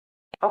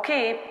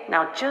Okay,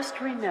 now just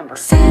remember.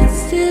 Sit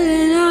still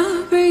and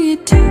I'll bring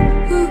it to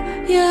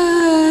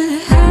ya.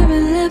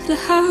 Haven't left the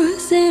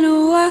house in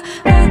a while.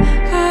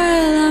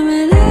 I'm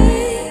an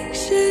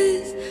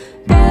anxious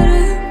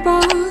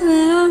butterball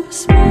and I'm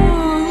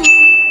small.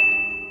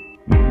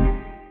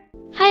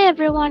 Hi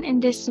everyone, in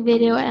this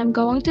video I'm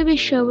going to be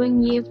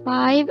showing you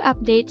 5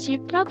 updates you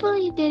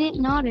probably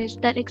didn't notice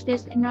that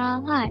exist in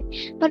Royale.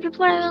 But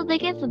before I will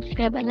begin,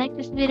 subscribe and like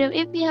this video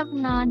if you have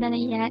not done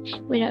it yet.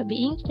 With that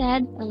being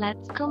said,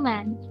 let's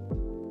commence.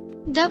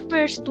 The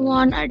first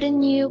one are the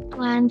new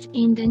plants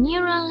in the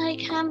new Royale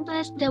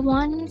campus. The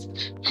ones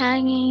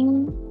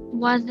hanging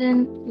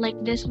wasn't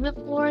like this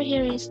before.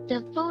 Here is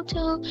the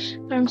photo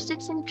from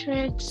Sticks and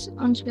Tricks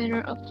on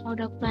Twitter of how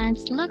the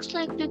plants looks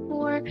like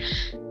before.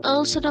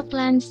 Also, the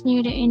plants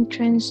near the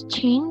entrance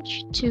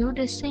changed to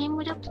the same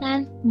with the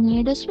plant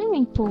near the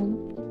swimming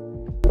pool.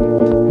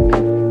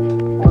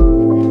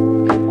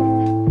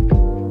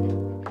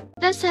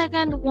 The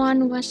second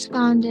one was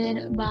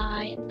founded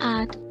by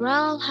 @𝙠𝙬𝙗𝙧𝙖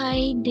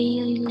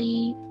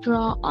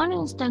on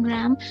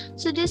Instagram.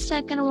 So this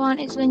second one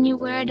is when you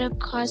wear the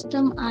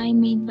custom eye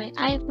made by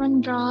iPhone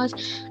draws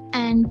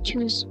and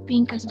choose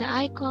pink as the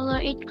eye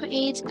color. It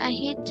creates a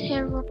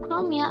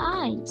𝙤𝙧𝙗𝙗𝙗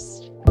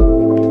eyes.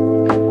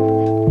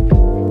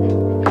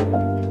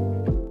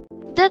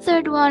 The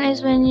third one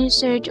is when you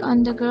search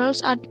on the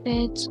girls'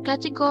 outfits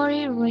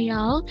category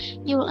Royale,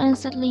 you will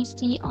instantly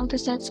see all the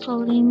sets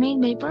clothing made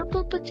by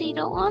Purple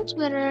Potato on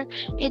Twitter.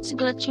 It's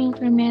glitching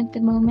for me at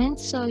the moment,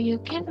 so you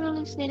can't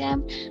really see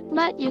them,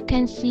 but you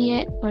can see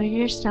it for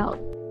yourself.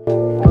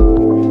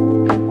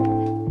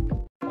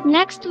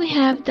 Next, we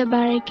have the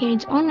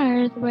barricades on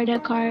Earth where the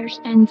cars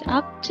ends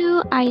up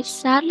to. I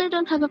sadly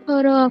don't have a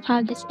photo of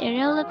how this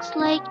area looks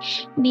like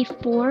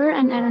before,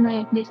 and I don't know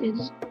if this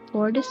is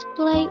for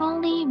display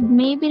only.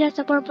 Maybe that's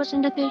a purpose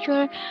in the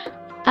future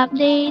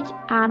updates.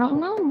 I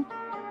don't know.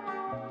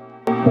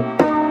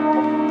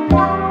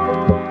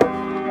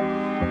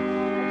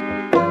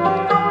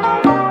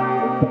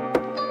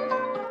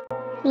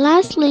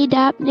 Lastly, the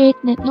update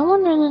that no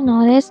one really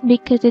noticed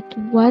because it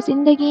was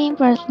in the game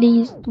for at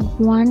least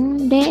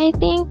one day, I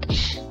think.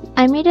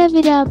 I made a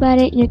video about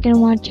it. You can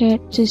watch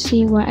it to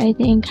see what I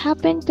think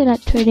happened to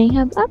that Trading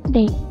Hub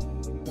update.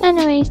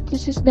 Anyways,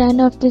 this is the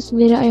end of this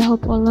video. I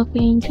hope all of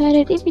you enjoyed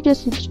it. If you do,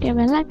 subscribe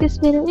and like this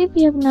video if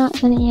you have not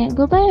done it yet.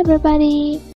 Goodbye everybody.